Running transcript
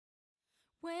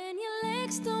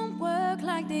legs don't work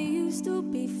like they used to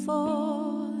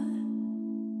before.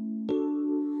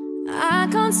 I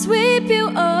can't sweep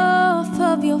you off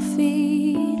of your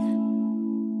feet.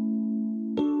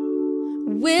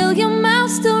 Will your mouth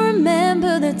still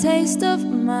remember the taste of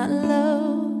my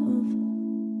love?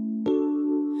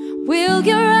 Will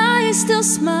your eyes still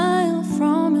smile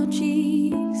from your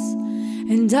cheeks?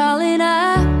 And darling,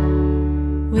 I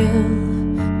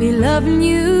will be loving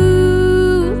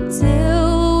you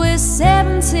till we're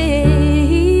 70.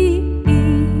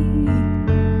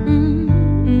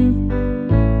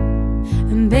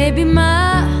 And baby,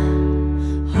 my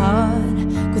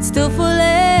heart could still fall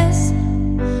less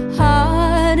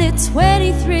hard at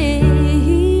 23.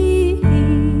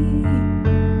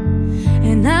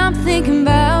 And I'm thinking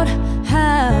about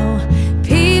how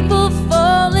people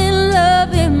fall in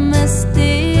love in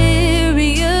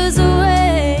mysterious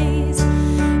ways.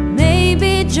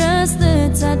 Maybe just the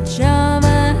touch of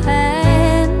a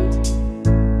hand.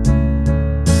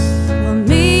 Well,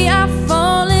 me, I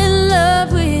fall in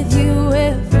love with you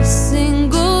every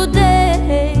single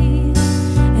day.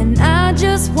 And I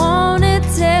just wanna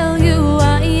tell you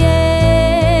I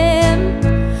am.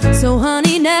 So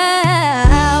honey, now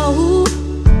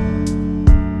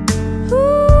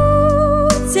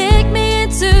take me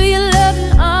into your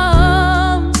loving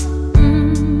arms.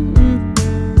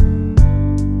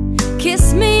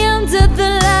 Kiss me under the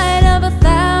light of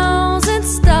 1,000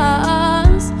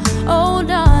 stars. Oh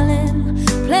darling,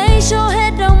 place your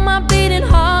head on my beating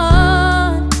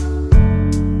heart.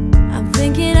 I'm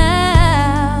thinking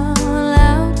out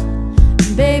loud,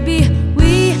 baby,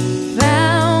 we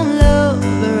found love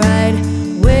right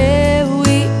where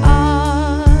we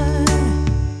are.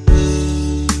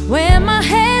 When my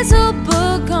head's all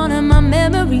book on and my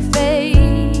memory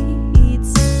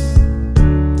fades,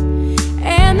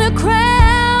 and the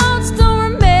crowds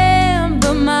don't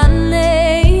remember my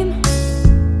name.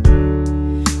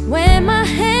 When my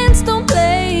hands don't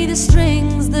play the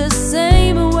strings the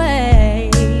same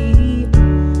way,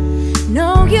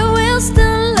 no, you will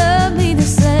still love me the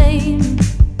same.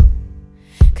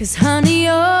 'Cause honey,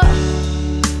 your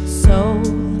soul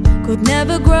could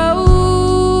never grow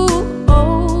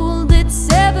old, it's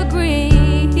evergreen.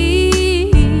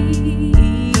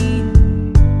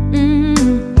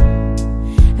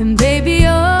 And baby,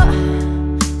 your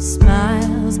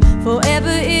smile's forever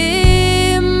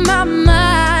in my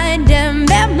mind and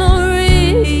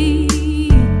memory.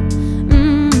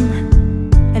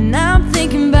 And I'm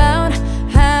thinking about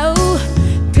how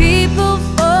people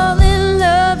fall in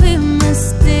love in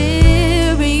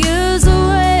mysterious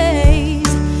ways.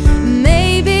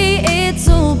 Maybe it's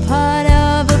all part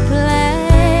of a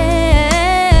plan.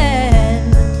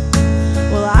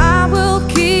 Well, I will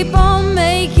keep on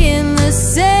making the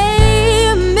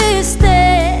same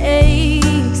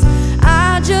mistakes.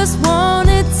 I just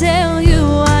wanna tell you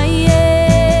I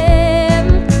am.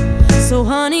 So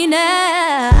honey, now